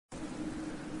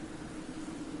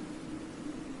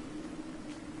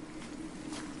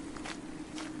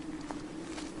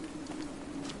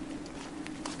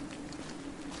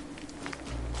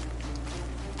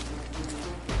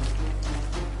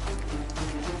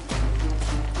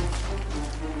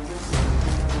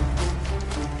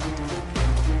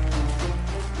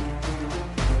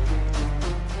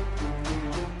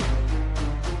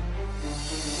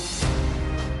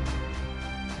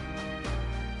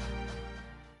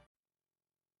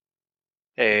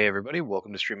Hey everybody,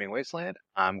 welcome to Streaming Wasteland.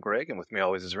 I'm Greg, and with me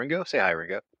always is Ringo. Say hi,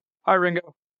 Ringo. Hi,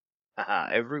 Ringo.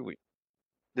 Every week.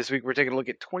 This week we're taking a look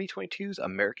at 2022's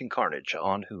American Carnage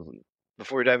on Hulu.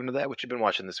 Before we dive into that, what you been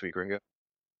watching this week, Ringo?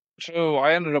 So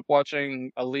I ended up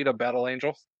watching Alita Battle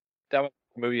Angel. That was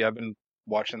a movie I've been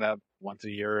watching that once a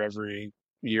year, every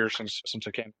year since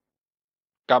it came.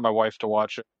 Got my wife to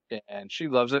watch it, and she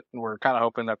loves it. And we're kind of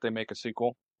hoping that they make a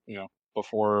sequel,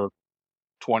 before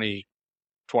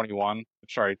 2021.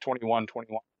 Sorry, 21,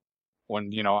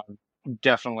 when I'm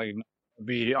definitely not gonna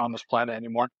be on this planet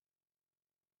anymore.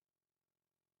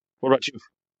 What about you?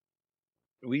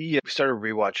 We started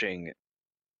rewatching,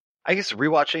 I guess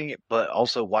rewatching, but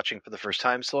also watching for the first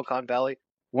time Silicon Valley.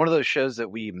 One of those shows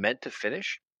that we meant to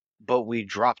finish, but we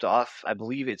dropped off. I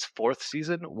believe its fourth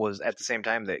season was at the same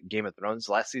time that Game of Thrones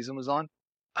last season was on.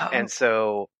 Oh, And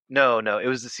so, no, it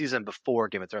was the season before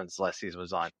Game of Thrones last season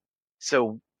was on.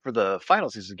 So for the final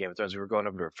season of Game of Thrones, we were going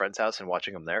over to a friend's house and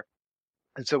watching them there.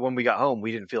 And so when we got home,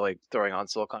 we didn't feel like throwing on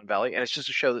Silicon Valley, and it's just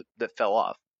a show that fell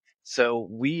off. So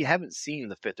we haven't seen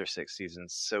the fifth or sixth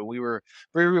seasons. So we were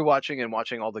rewatching and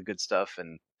watching all the good stuff.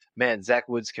 And man, Zach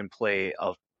Woods can play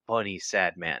a funny,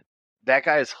 sad man. That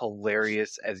guy is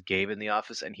hilarious as Gabe in The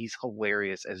Office, and he's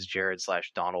hilarious as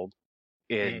Jared/Donald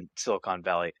mhm. in Silicon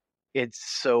Valley. It's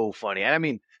so funny. And I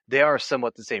mean, they are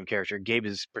somewhat the same character. Gabe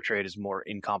is portrayed as more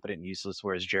incompetent and useless,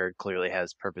 whereas Jared clearly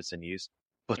has purpose and use.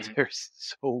 But Mhm. they're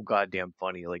so goddamn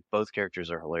funny. Like, both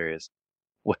characters are hilarious.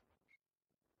 Wh-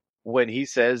 When he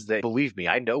says that, believe me,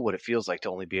 I know what it feels like to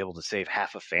only be able to save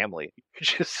half a family. You're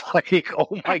just like, oh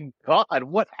my God,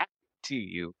 what happened to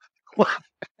you?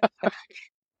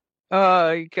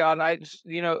 God,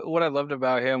 what I loved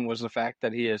about him was the fact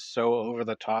that he is so over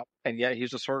the top, and yet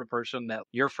he's the sort of person that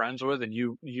you're friends with, and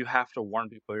you have to warn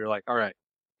people. You're like, all right,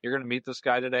 you're gonna meet this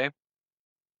guy today.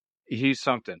 He's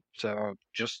something. So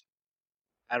just,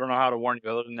 I don't know how to warn you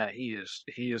other than that he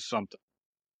is something.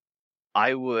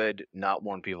 I would not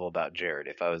warn people about Jared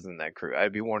if I was in that crew.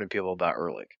 I'd be warning people about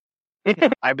Ehrlich.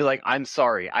 I'd be like, I'm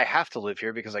sorry, I have to live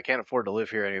here because I can't afford to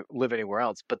live anywhere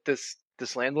else. But this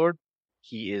landlord,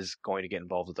 he is going to get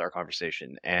involved with our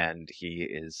conversation, and he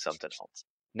is something else.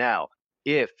 Now,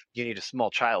 if you need a small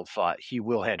child fought, he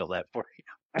will handle that for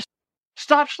you,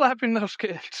 Stop slapping those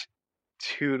kids.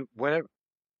 dude. Whenever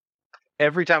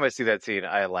every time I see that scene,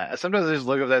 I laugh. Sometimes I just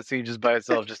look up that scene just by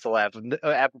itself just to laugh,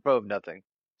 apropos of nothing.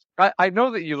 I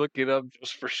know that you look it up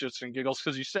just for shits and giggles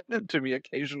because you send it to me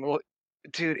occasionally.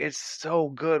 Dude, it's so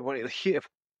good when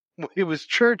it was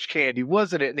church candy,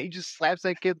 wasn't it? And he just slaps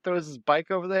that kid, throws his bike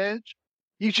over the edge.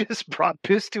 You just brought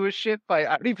piss to a shit fight.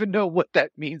 I don't even know what that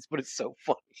means, but it's so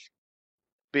funny.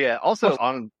 But yeah, also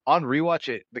on rewatch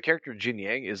it, the character Jin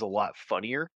Yang is a lot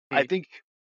funnier. I think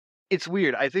it's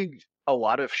weird. I think a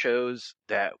lot of shows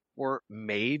that were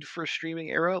made for streaming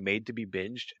era, made to be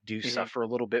binged, do Mm-hmm. suffer a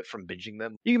little bit from binging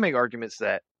them. You can make arguments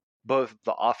that both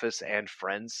The Office and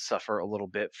Friends suffer a little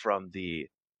bit from the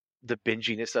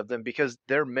binginess of them because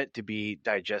they're meant to be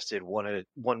digested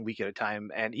one week at a time,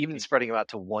 and even spreading them out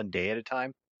to one day at a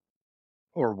time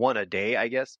or one a day, I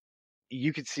guess.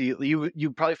 You could see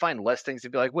you probably find less things to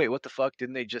be like, wait, what the fuck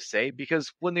didn't they just say?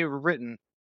 Because when they were written,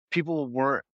 people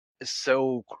weren't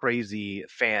so crazy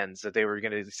fans that they were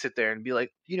going to sit there and be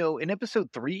like, in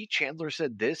episode 3 Chandler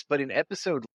said this, but in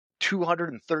episode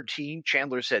 213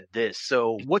 Chandler said this.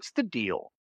 So what's the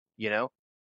deal? You know?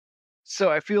 So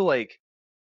I feel like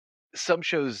some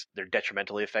shows they're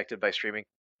detrimentally affected by streaming,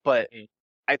 but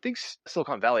I think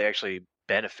Silicon Valley actually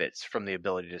benefits from the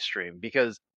ability to stream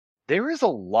because there is a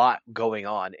lot going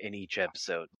on in each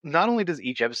episode. Not only does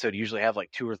each episode usually have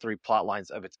like two or three plot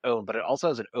lines of its own, but it also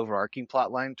has an overarching plot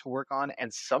line to work on.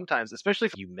 And sometimes, especially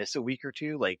if you miss a week or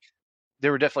two, like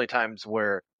there were definitely times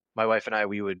where my wife and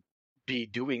we would be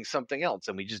doing something else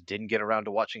and we just didn't get around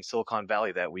to watching Silicon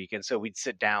Valley that week. And so we'd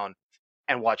sit down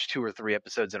and watch two or three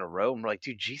episodes in a row. And we're like,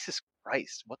 dude, Jesus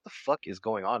Christ, what the fuck is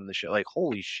going on in the show? Like,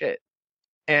 holy shit.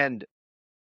 And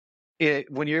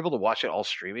when you're able to watch it all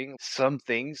streaming, some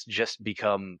things just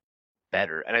become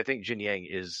better. And I think Jin Yang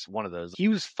is one of those. He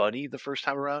was funny the first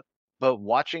time around, but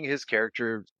watching his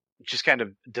character just kind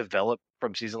of develop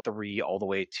from season 3 all the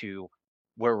way to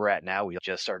where we're at now, we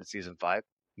just started season 5.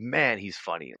 Man, he's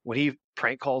funny. When he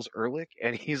prank calls Ehrlich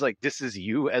and he's like, "This is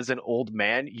you as an old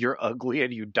man. You're ugly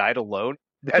and you died alone."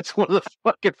 That's one of the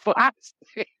fucking funniest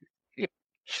things.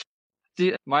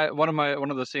 See,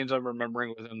 one of the scenes I'm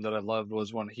remembering with him that I loved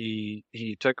was when he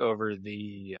took over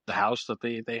the house that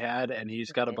they had, and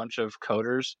he's got a bunch of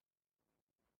coders.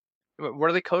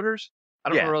 Were they coders? I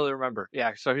don't Yeah, really remember.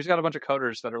 Yeah, so he's got a bunch of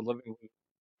coders that are living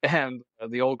with him,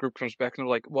 and the old group comes back and they're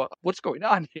like, "What's going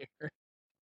on here?"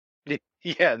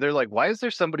 Yeah, they're like, why is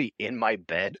there somebody in my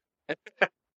bed?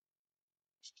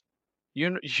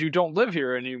 You don't live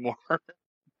here anymore.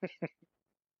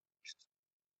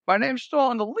 My name's still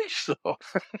on the lease, though.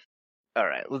 All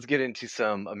right, let's get into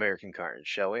some American Carnage,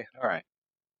 shall we? All right.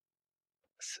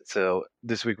 So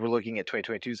this week we're looking at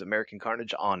 2022's American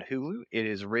Carnage on Hulu. It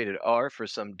is rated R for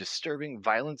some disturbing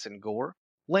violence and gore,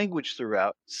 language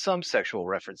throughout, some sexual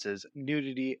references,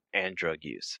 nudity, and drug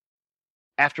use.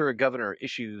 After a governor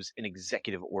issues an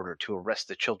executive order to arrest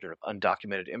the children of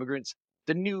undocumented immigrants,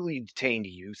 the newly detained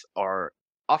youth are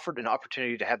offered an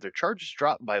opportunity to have their charges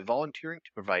dropped by volunteering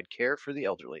to provide care for the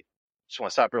elderly. Just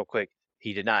want to stop real quick.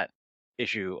 He did not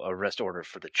issue a arrest order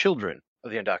for the children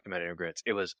of the undocumented immigrants.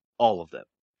 It was all of them.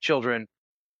 Children,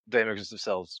 the immigrants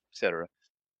themselves, etc.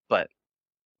 But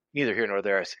neither here nor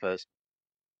there, I suppose.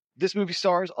 This movie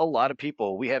stars a lot of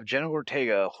people. We have Jenna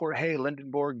Ortega, Jorge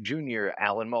Lindenborg Jr.,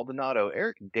 Alan Maldonado,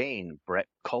 Eric Dane, Brett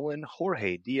Cullen,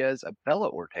 Jorge Diaz, Bella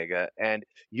Ortega, and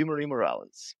Yumari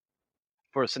Morales.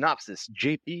 For a synopsis,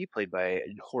 JP, played by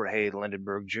Jorge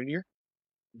Lindenberg Jr.,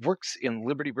 works in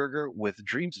Liberty Burger with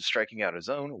dreams of striking out his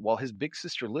own, while his big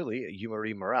sister Lily,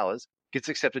 Yumari Morales, gets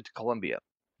accepted to Columbia.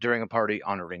 During a party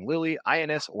honoring Lily,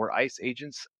 INS or ICE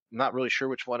agents, I'm not really sure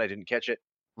which one, I didn't catch it,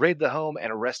 raid the home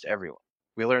and arrest everyone.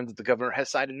 We learn that the governor has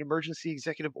signed an emergency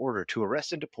executive order to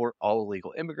arrest and deport all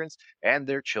illegal immigrants and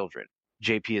their children.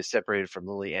 JP is separated from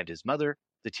Lily and his mother.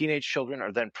 The teenage children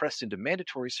are then pressed into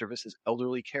mandatory service as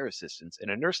elderly care assistants in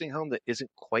a nursing home that isn't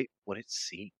quite what it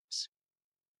seems.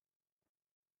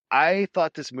 I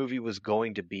thought this movie was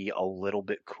going to be a little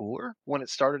bit cooler when it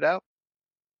started out.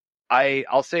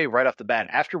 I'll say right off the bat,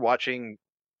 after watching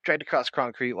Tried to Cross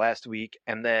Concrete last week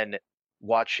and then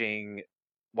watching,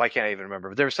 why can't I even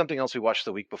remember? There was something else we watched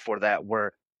the week before that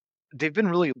where they've been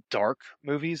really dark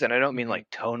movies, and I don't mean like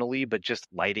tonally, but just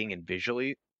lighting and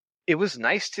visually. It was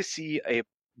nice to see a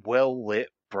well lit,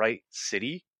 bright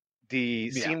city. The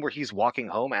Yeah. scene where he's walking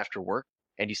home after work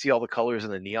and you see all the colors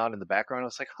and the neon in the background, I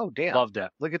was like, oh damn, Loved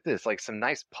it. look at this, like some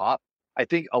nice pop. I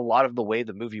think a lot of the way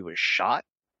the movie was shot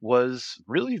was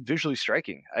really visually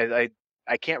striking. I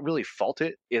can't really fault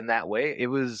it in that way.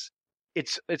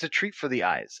 It's a treat for the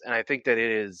eyes, and I think that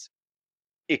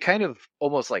it kind of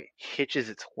almost like hitches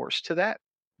its horse to that,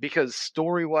 because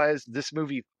story wise, this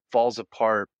movie falls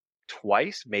apart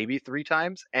twice, maybe three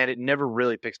times, and it never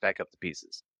really picks back up the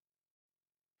pieces.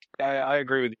 I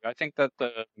agree with you. I think that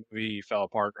the movie fell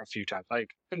apart a few times. I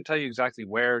couldn't tell you exactly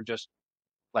where, just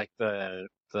like the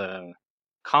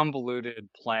convoluted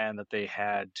plan that they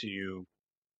had to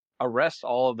arrest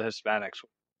all of the Hispanics.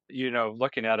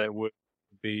 Looking at it would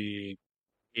be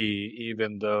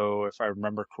even though, if I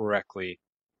remember correctly,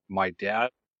 my dad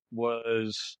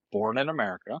was born in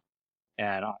America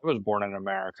and I was born in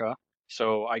America.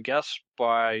 So I guess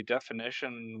by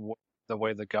definition, the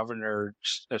way the governor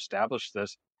established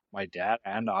this, my dad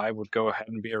and I would go ahead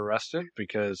and be arrested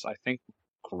because I think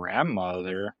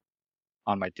grandmother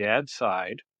on my dad's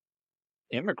side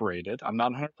immigrated. I'm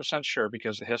not 100% sure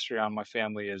because the history on my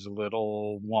family is a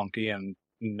little wonky and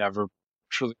never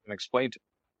truly been explained.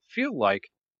 I feel like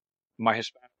my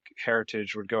Hispanic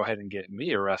heritage would go ahead and get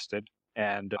me arrested.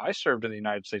 And I served in the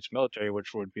United States military,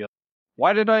 which would be,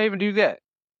 why did I even do that?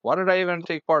 Why did I even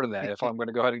take part in that if I'm going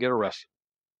to go ahead and get arrested?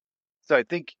 So I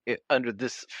think under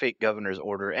this fake governor's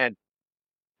order, and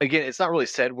again, it's not really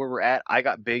said where we're at. I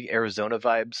got big Arizona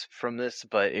vibes from this,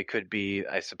 but it could be,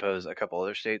 I suppose, a couple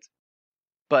other states.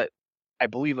 But I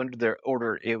believe under their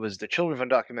order, it was the children of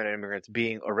undocumented immigrants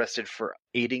being arrested for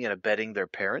aiding and abetting their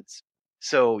parents.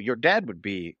 So your dad would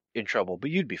be in trouble, but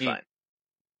you'd be fine.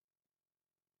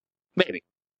 Maybe.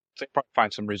 So they'd probably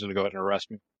find some reason to go ahead and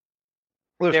arrest me.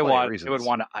 Well, there's plenty of They reasons. would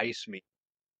want to ice me.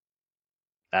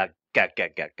 Got.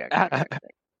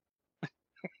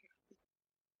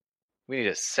 We need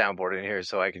a soundboard in here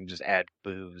so I can just add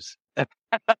booze.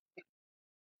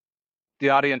 The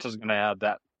audience is going to add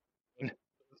that.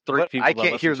 But I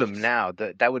can't hear them now.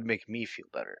 That would make me feel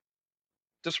better.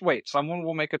 Just wait. Someone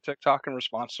will make a TikTok in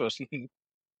response to us.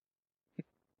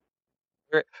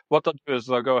 What they'll do is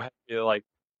they'll go ahead and be like,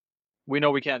 we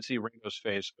know we can't see Ringo's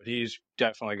face, but he's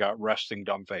definitely got resting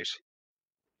dumb face.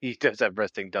 He does have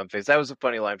resting dumb face. That was a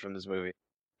funny line from this movie.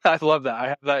 I love that. I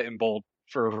have that in bold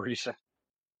for a reason.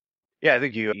 Yeah, I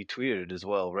think you tweeted it as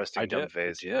well. Resting dumb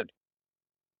face. I did.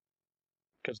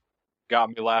 Because it got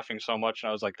me laughing so much, and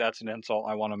I was like, that's an insult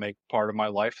I want to make part of my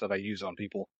life that I use on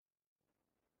people.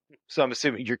 So I'm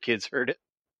assuming your kids heard it.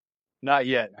 Not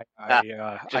yet.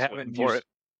 I haven't used it.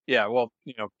 Yeah, well,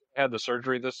 I had the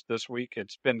surgery this week.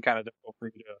 It's been kind of difficult for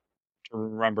me to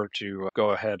remember to go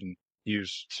ahead and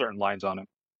use certain lines on it.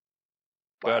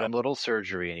 But, One little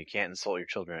surgery and you can't insult your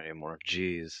children anymore.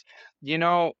 Jeez. you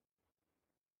know,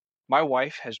 my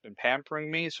wife has been pampering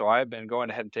me, so I've been going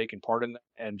ahead and taking part in that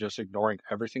and just ignoring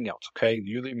everything else. Okay,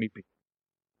 you leave me be.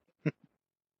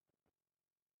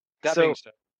 That being So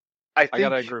said, I I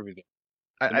gotta think agree with you.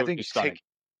 The I think movie's stunning.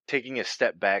 taking a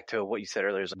step back to what you said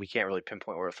earlier is we can't really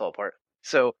pinpoint where it fell apart.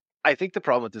 So I think the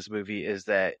problem with this movie is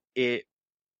that it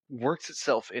works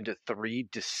itself into three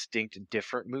distinct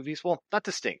different movies. Well, not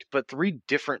distinct, but three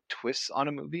different twists on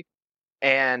a movie.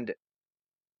 And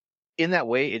in that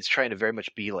way, it's trying to very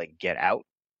much be like Get Out,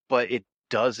 but it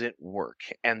doesn't work.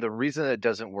 And the reason that it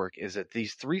doesn't work is that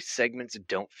these three segments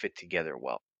don't fit together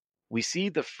well. We see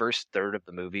the first third of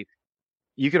the movie.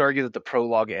 You could argue that the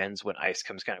prologue ends when Ice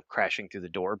comes kind of crashing through the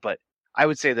door, but I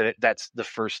would say that that's the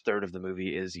first third of the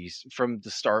movie is from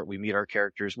the start we meet our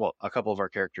characters, well, a couple of our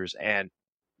characters, and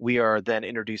we are then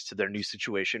introduced to their new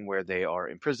situation where they are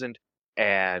imprisoned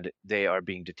and they are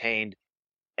being detained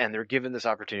and they're given this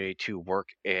opportunity to work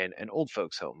in an old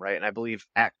folks home, right? And I believe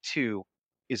Act 2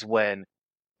 is when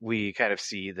we kind of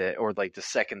see that, or like the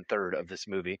second third of this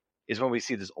movie is when we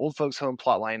see this old folks home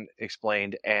plotline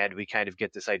explained, and we kind of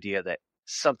get this idea that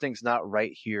something's not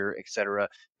right here, etc.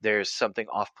 There's something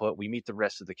off put. We meet the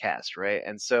rest of the cast, right?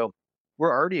 And so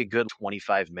we're already a good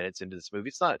 25 minutes into this movie.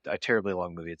 It's not a terribly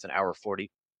long movie, it's an hour 40.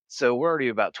 So we're already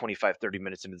about 25, 30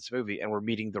 minutes into this movie, and we're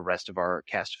meeting the rest of our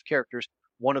cast of characters,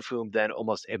 one of whom then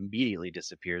almost immediately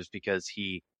disappears because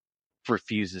he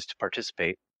refuses to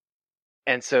participate.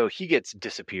 And so he gets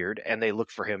disappeared, and they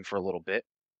look for him for a little bit.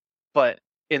 But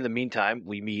in the meantime,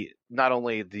 we meet not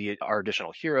only our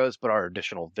additional heroes, but our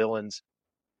additional villains.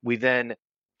 We then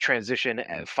transition,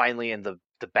 and finally in the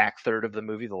back third of the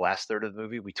movie, the last third of the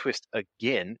movie, we twist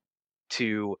again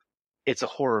to it's a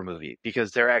horror movie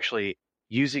because they're actually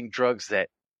using drugs that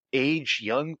age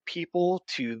young people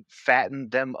to fatten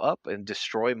them up and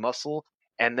destroy muscle,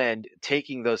 and then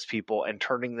taking those people and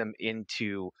turning them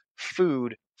into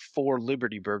food for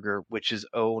Liberty Burger, which is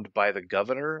owned by the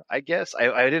governor, I guess.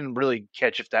 I didn't really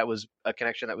catch if that was a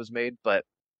connection that was made, but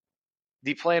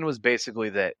the plan was basically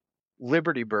that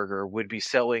Liberty Burger would be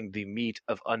selling the meat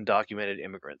of undocumented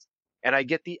immigrants. And I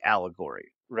get the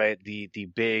allegory, right? The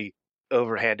big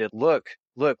overhanded look,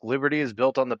 Liberty is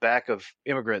built on the back of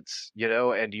immigrants,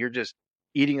 and you're just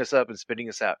eating us up and spitting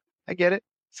us out. I get it.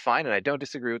 It's fine, and I don't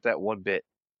disagree with that one bit.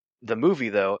 The movie,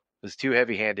 though, was too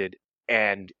heavy handed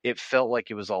and it felt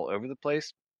like it was all over the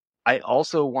place. I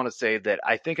also want to say that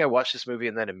I think I watched this movie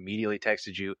and then immediately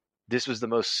texted you. This was the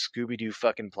most Scooby Doo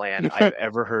fucking plan I've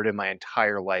ever heard in my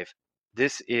entire life.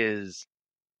 This is.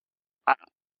 I,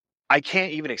 I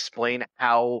can't even explain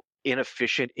how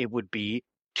inefficient it would be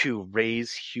to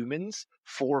raise humans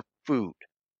for food.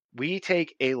 We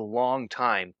take a long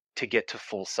time to get to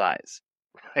full size,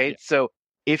 Yeah. right? So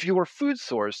if your food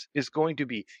source is going to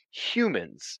be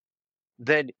humans,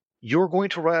 then you're going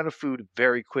to run out of food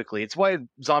very quickly. It's why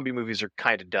zombie movies are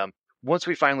kind of dumb. Once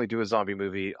we finally do a zombie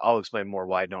movie, I'll explain more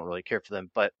why I don't really care for them.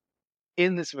 But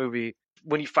in this movie,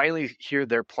 when you finally hear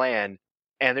their plan,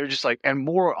 and they're just like, and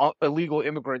more illegal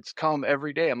immigrants come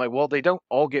every day. I'm like, well, they don't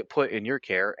all get put in your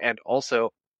care. And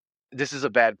also, this is a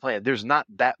bad plan. There's not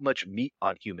that much meat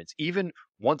on humans. Even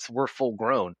once we're full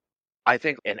grown, I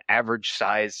think an average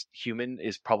size human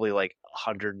is probably like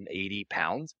 180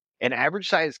 pounds. An average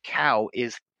size cow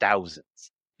is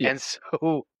thousands. Yeah. And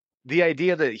so the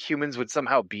idea that humans would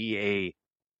somehow be a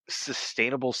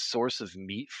sustainable source of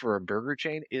meat for a burger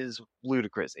chain is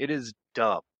ludicrous. It is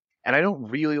dumb. And I don't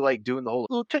really like doing the whole,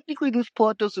 well, technically this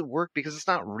plot doesn't work because it's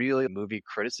not really a movie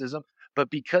criticism, but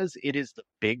because it is the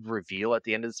big reveal at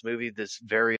the end of this movie, this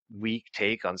very weak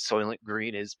take on Soylent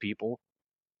Green is people,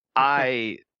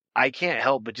 I I can't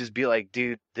help but just be like,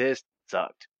 dude, this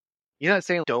sucked. You're not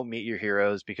saying don't meet your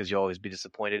heroes because you'll always be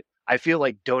disappointed. I feel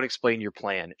like don't explain your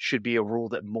plan should be a rule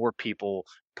that more people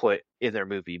put in their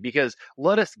movie because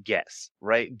let us guess,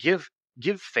 right? Give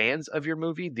fans of your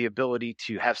movie the ability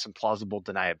to have some plausible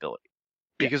deniability.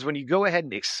 Yeah. Because when you go ahead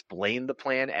and explain the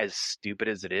plan as stupid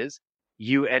as it is,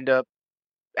 you end up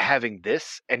having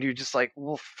this and you're just like,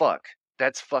 well, fuck,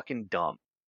 that's fucking dumb.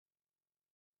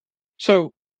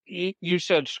 So you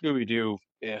said Scooby Doo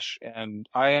ish, and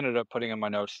I ended up putting in my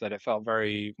notes that it felt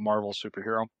very Marvel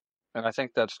superhero, and I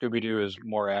think that Scooby Doo is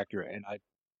more accurate, and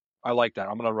I like that.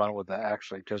 I'm gonna run with that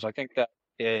actually because I think that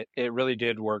it really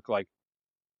did work. Like,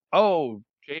 oh,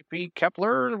 J.P.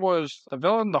 Kepler was the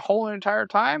villain the whole entire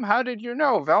time. How did you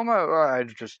know, Velma?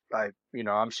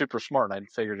 I'm super smart. I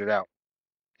figured it out.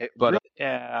 It But really,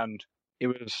 and it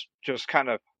was just kind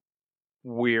of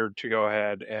weird to go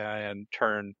ahead and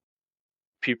turn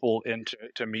people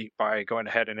into meat by going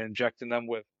ahead and injecting them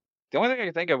with The only thing I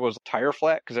could think of was tire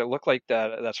flat because it looked like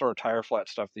that sort of tire flat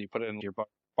stuff that you put in your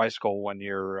bicycle when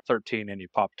you're 13 and you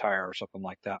pop a tire or something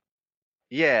like that.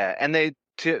 Yeah, and they,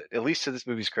 to at least to this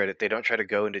movie's credit, they don't try to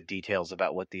go into details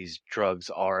about what these drugs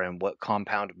are and what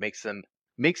compound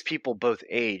makes people both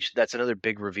age. That's another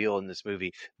big reveal in this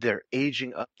movie. They're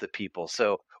aging up the people.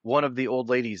 So one of the old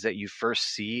ladies that you first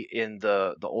see in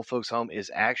the old folks home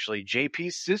is actually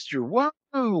JP's sister. Whoa,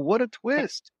 what a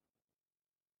twist.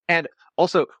 And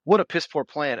also, what a piss poor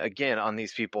plan again on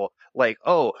these people. Like,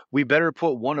 oh, we better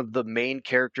put one of the main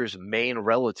character's main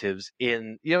relatives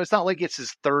in. It's not like it's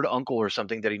his third uncle or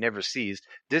something that he never sees.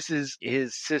 This is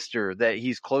his sister that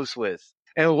he's close with.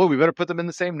 And oh, we better put them in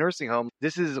the same nursing home.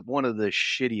 This is one of the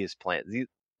shittiest plans.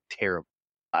 Terrible.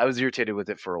 I was irritated with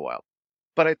it for a while.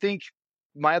 But I think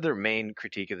my other main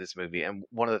critique of this movie, and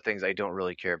one of the things I don't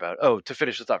really care about, oh, to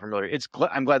finish this thought from earlier,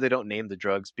 I'm glad they don't name the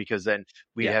drugs because then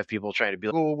we'd Yeah. have people trying to be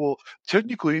like, oh, well,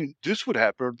 technically this would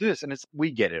happen or this, and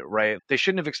we get it, right? They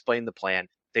shouldn't have explained the plan.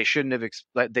 They shouldn't have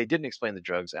they didn't explain the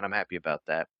drugs, and I'm happy about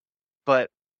that. But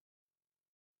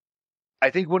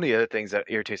I think one of the other things that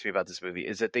irritates me about this movie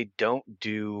is that they don't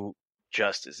do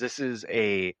justice. This is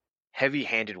a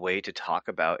heavy-handed way to talk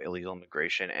about illegal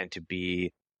immigration and to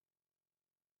be,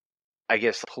 I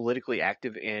guess, politically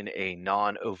active in a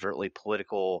non-overtly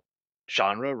political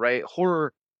genre, right?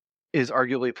 Horror is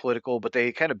arguably political, but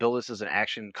they kind of bill this as an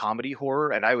action comedy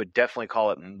horror, and I would definitely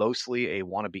call it mostly a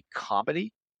wannabe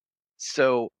comedy.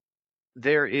 So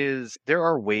there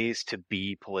are ways to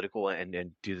be political and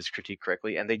do this critique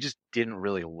correctly, and they just didn't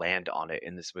really land on it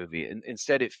in this movie. And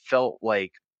instead, it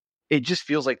just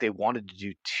feels like they wanted to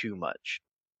do too much.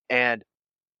 And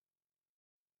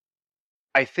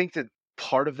I think that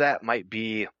part of that might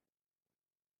be,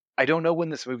 I don't know when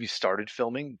this movie started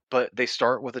filming, but they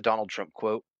start with a Donald Trump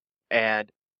quote, and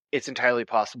it's entirely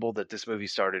possible that this movie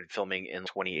started filming in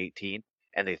 2018,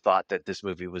 and they thought that this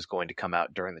movie was going to come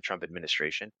out during the Trump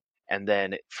administration, and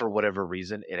then for whatever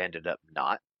reason, it ended up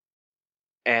not.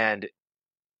 And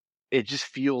it just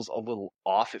feels a little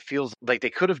off. It feels like they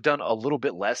could have done a little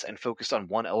bit less and focused on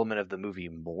one element of the movie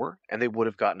more, and they would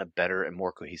have gotten a better and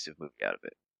more cohesive movie out of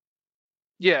it.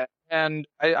 Yeah, and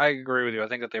I agree with you. I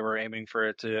think that they were aiming for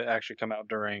it to actually come out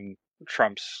during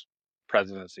Trump's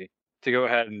presidency to go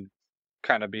ahead and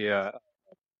kind of be a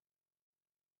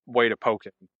way to poke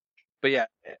him. But yeah,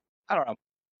 I don't know.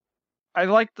 I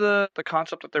like the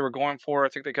concept that they were going for. I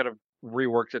think they could have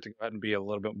reworked it to go ahead and be a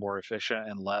little bit more efficient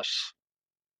and less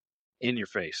in your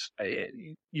face.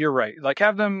 You're right. Like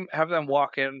have them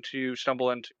stumble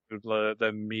into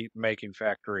the meat making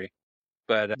factory.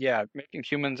 But yeah, making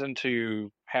humans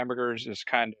into hamburgers is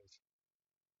kind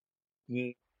of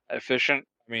efficient.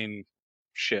 I mean,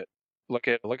 shit. Look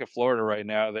at Florida right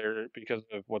now. They're because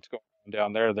of what's going on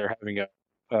down there. They're having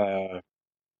a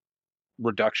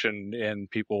reduction in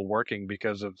people working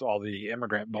because of all the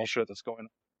immigrant bullshit that's going on.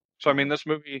 So I mean, Mhm. this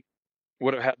movie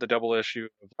would have had the double issue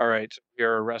of, all right, we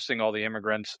are arresting all the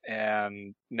immigrants,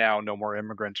 and now no more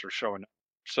immigrants are showing up.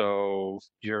 So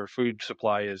your food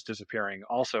supply is disappearing.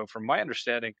 Also, from my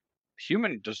understanding,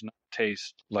 human does not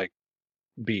taste like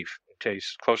beef. It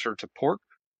tastes closer to pork,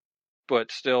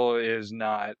 but still is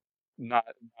not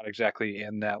exactly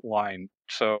in that line.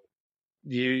 So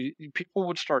people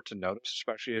would start to notice,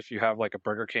 especially if you have like a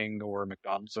Burger King or a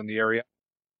McDonald's in the area.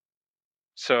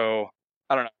 So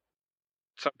I don't know.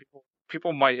 Some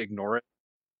people might ignore it,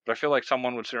 but I feel like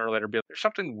someone would sooner or later be like, there's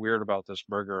something weird about this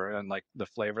burger and like the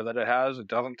flavor that it has. It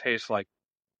doesn't taste like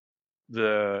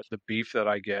the beef that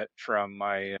I get from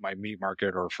my meat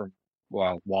market or from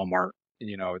Walmart.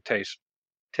 It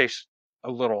tastes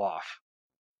a little off.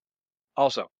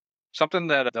 Also, something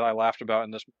that I laughed about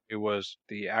in this movie was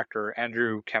the actor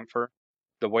Andrew Kempfer,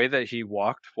 the way that he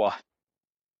walked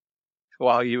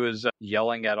while he was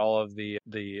yelling at all of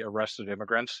the arrested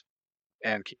immigrants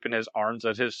and keeping his arms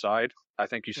at his side. I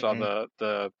think you saw Mhm.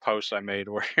 the post I made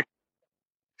where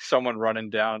someone running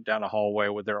down a hallway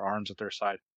with their arms at their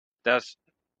side. That's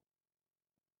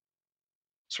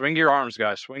swing your arms,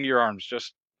 guys. Swing your arms.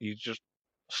 You just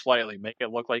slightly make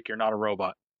it look like you're not a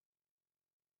robot.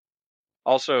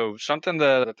 Also, something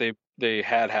that they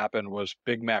had happen was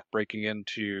Big Mac breaking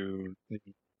into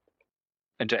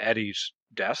Eddie's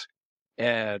desk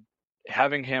and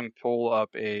having him pull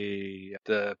up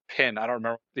the pin. I don't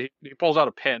remember. He pulls out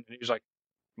a pin and he's like,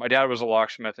 "My dad was a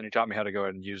locksmith and he taught me how to go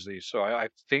ahead and use these, so I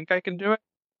think I can do it."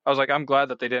 I was like, I'm glad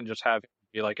that they didn't just have him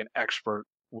be like an expert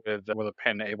with a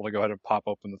pin able to go ahead and pop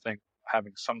open the thing,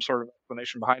 having some sort of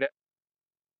explanation behind it,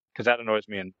 because that annoys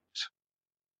me. And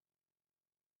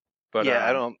but Yeah,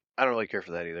 I don't really care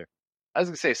for that either. I was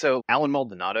gonna say, so Alan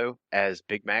Maldonado as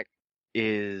Big Mac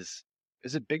is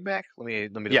Is it Big Mac? Let me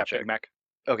double Yeah, check. Big Mac.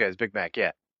 Okay, it's Big Mac.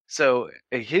 Yeah. So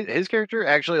his character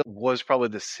actually was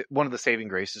probably one of the saving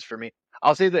graces for me.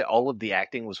 I'll say that all of the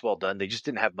acting was well done. They just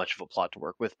didn't have much of a plot to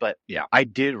work with, but Yeah. I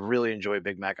did really enjoy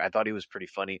Big Mac. I thought he was pretty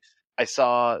funny. I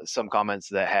saw some comments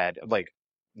that had like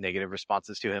negative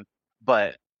responses to him,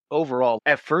 but overall,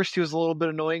 at first he was a little bit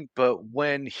annoying, but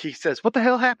when he says, "What the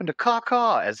hell happened to Caw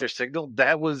Caw?" as their signal,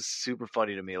 that was super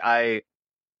funny to me.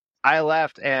 I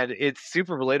laughed, and it's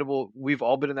super relatable. We've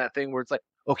all been in that thing where it's like,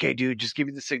 okay, dude, just give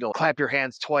me the signal. Clap your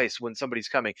hands twice when somebody's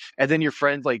coming. And then your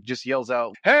friend like just yells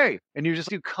out, "Hey!" And you're just,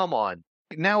 dude, come on.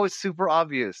 Now it's super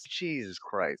obvious. Jesus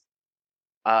Christ.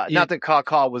 You, Not that Caw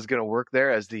Caw was going to work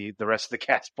there, as the rest of the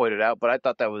cast pointed out, but I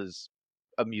thought that was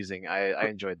amusing. I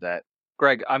enjoyed that.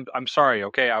 Greg, I'm sorry.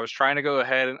 Okay, I was trying to go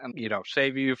ahead and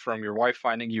save you from your wife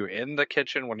finding you in the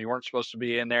kitchen when you weren't supposed to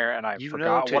be in there, and I You know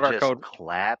forgot to what our just code.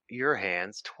 clap your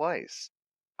hands twice.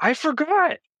 I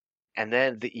forgot. And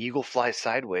then the eagle flies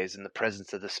sideways in the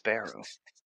presence of the sparrow.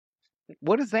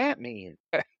 What does that mean?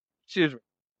 Excuse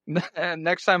me.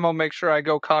 Next time I'll make sure I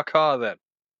go caw then.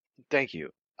 Thank you.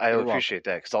 I You're welcome. appreciate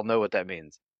that because I'll know what that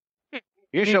means. You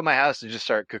can show up my house and just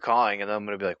start cawing, and then I'm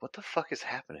going to be like, what the fuck is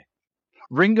happening?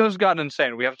 Ringo's gotten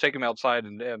insane. We have to take him outside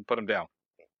and put him down.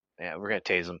 Yeah, we're going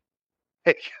to tase him.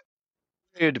 Hey,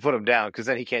 we need to put him down because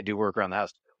then he can't do work around the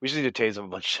house. We just need to tase him a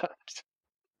bunch of times.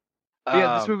 But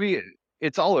yeah, this Um, movie,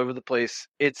 it's all over the place.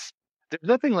 There's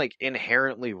nothing like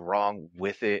inherently wrong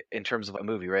with it in terms of a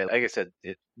movie, right? Like I said,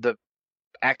 the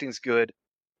acting's good.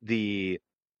 The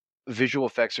visual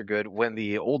effects are good. When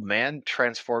the old man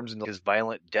transforms into his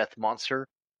violent death monster,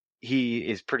 he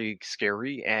is pretty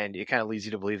scary, and it kind of leads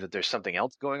you to believe that there's something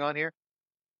else going on here.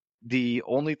 The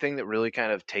only thing that really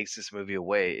kind of takes this movie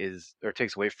away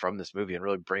takes away from this movie and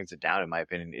really brings it down, in my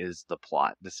opinion, is the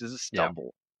plot. This is a yeah,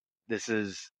 stumble. This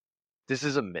is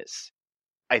a miss.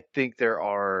 I think there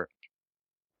are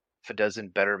a dozen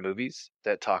better movies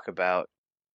that talk about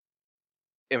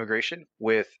immigration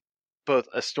with both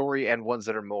a story and ones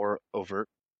that are more overt.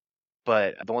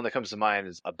 But the one that comes to mind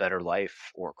is A Better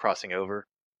Life or Crossing Over.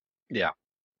 yeah.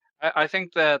 I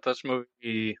think that this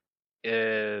movie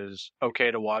is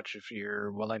okay to watch if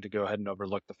you're willing to go ahead and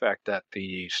overlook the fact that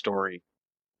the story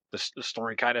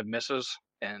kind of misses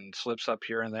and slips up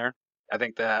here and there. I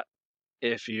think that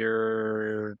if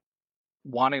you're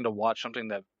wanting to watch something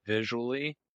that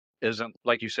visually isn't,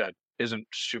 like you said, isn't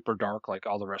super dark like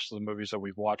all the rest of the movies that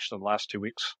we've watched in the last 2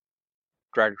 weeks,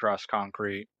 Dragged Across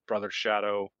Concrete, Brother's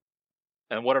Shadow,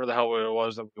 and whatever the hell it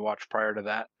was that we watched prior to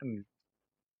that. And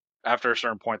after a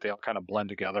certain point, they all kind of blend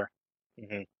together.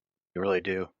 Mm-hmm. You really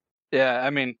do. Yeah, I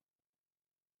mean,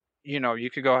 you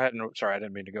could go ahead and, sorry, I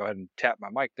didn't mean to go ahead and tap my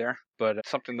mic there, but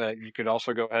something that you could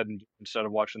also go ahead and do instead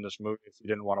of watching this movie, if you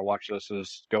didn't want to watch this,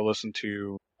 is go listen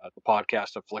to the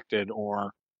podcast Afflicted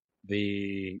or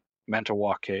the Mental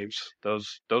Walk Caves.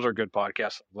 Those are good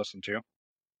podcasts to listen to.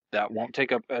 That won't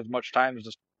take up as much time as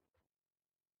this.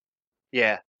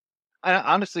 Yeah.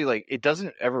 Honestly, like, it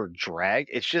doesn't ever drag.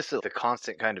 It's just that the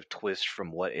constant kind of twist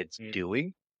from what it's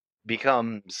doing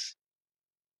becomes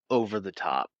over the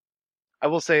top. I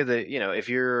will say that, if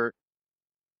you're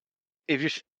if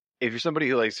you're somebody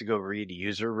who likes to go read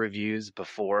user reviews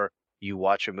before you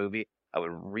watch a movie, I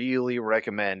would really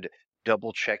recommend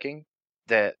double checking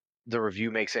that the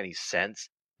review makes any sense.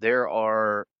 There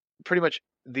are pretty much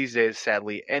these days,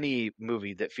 sadly, any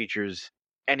movie that features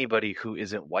anybody who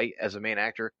isn't white as a main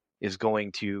actor is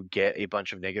going to get a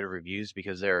bunch of negative reviews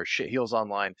because there are shitheels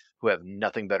online who have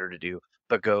nothing better to do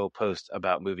but go post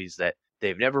about movies that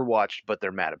they've never watched but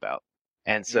they're mad about.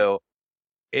 And so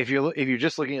if you're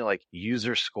just looking at like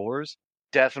user scores,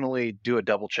 definitely do a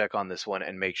double check on this one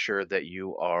and make sure that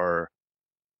you're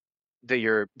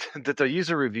that the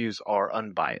user reviews are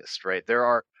unbiased, right? There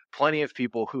are plenty of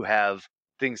people who have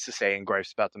things to say and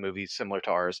gripes about the movie similar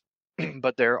to ours,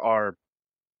 but there are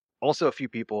also a few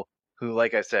people who,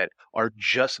 like I said, are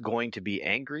just going to be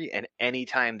angry, and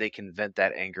anytime they can vent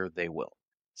that anger, they will.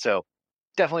 So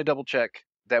definitely double check.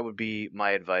 That would be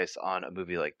my advice on a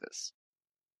movie like this.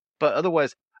 But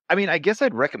otherwise, I mean, I guess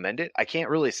I'd recommend it. I can't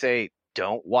really say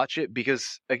don't watch it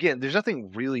because, again, there's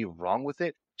nothing really wrong with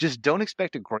it. Just don't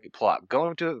expect a great plot. Go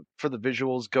into it for the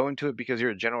visuals. Go into it because you're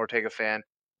a Jenna Ortega fan.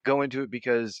 Go into it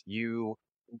because you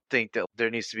think that there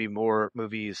needs to be more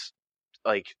movies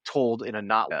like told in a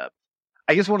not.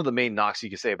 I guess one of the main knocks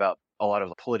you could say about a lot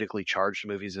of politically charged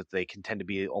movies is that they can tend to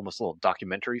be almost a little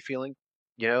documentary feeling.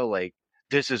 Like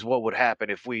this is what would happen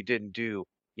if we didn't do,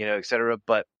 etc.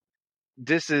 But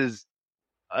this is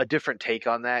a different take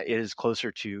on that. It is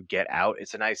closer to Get Out.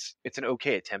 It's an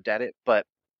okay attempt at it, but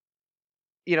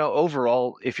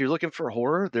overall, if you're looking for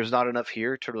horror, there's not enough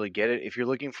here to really get it. If you're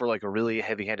looking for like a really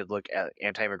heavy-handed look at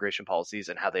anti-immigration policies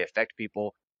and how they affect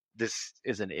people, this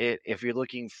isn't it. If you're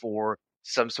looking for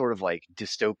some sort of like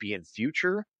dystopian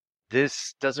future,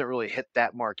 this doesn't really hit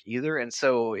that mark either. And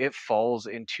so it falls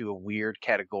into a weird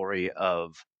category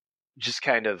of just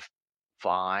kind of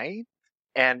fine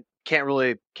and can't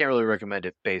really recommend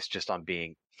it based just on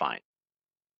being fine.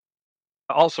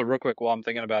 Also, real quick, while I'm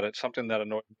thinking about it, something that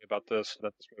annoyed me about this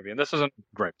movie, and this isn't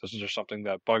great. This is just something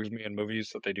that bugs me in movies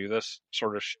that they do this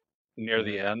sort of near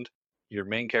the Mhm. end. Your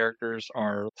main characters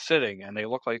are sitting and they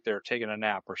look like they're taking a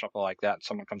nap or something like that. And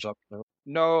someone comes up, and they're,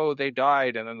 no, they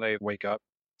died, and then they wake up.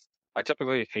 I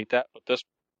typically hate that, but this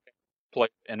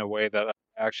played in a way that I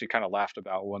actually kind of laughed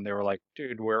about when they were like,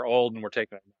 "Dude, we're old and we're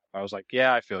taking a nap." I was like,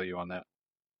 "Yeah, I feel you on that.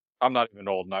 I'm not even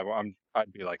old, and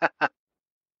I'd be like,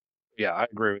 yeah, I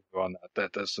agree with you on that.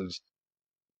 That this is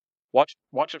watch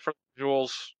it for the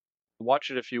visuals.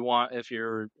 Watch it if you want if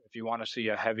you want to see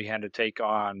a heavy-handed take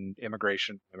on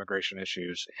immigration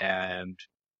issues, and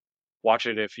watch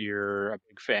it if you're a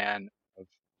big fan of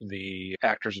the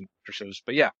actors and actresses.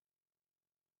 But yeah,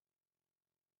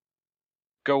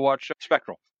 go watch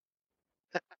Spectral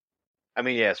I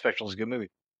mean, yeah, Spectral's a good movie.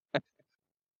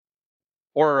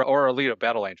 or Alita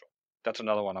Battle Angel. That's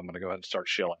another one I'm going to go ahead and start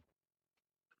shilling.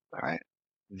 All right.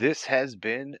 This has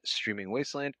been Streaming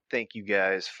Wasteland. Thank you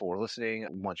guys for listening. I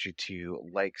want you to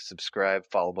like, subscribe,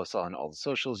 follow us on all the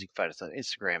socials. You can find us on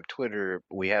Instagram, Twitter.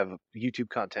 We have YouTube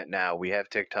content now. We have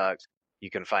TikToks. You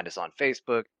can find us on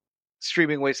Facebook.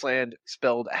 Streaming Wasteland,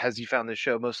 spelled as you found this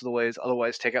show most of the ways.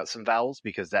 Otherwise, take out some vowels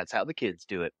because that's how the kids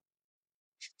do it.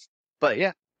 But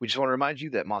yeah, we just want to remind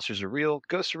you that monsters are real,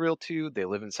 ghosts are real too. They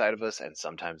live inside of us, and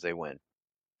sometimes they win.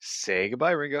 Say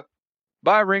goodbye, Ringo.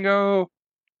 Bye, Ringo.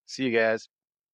 See you guys.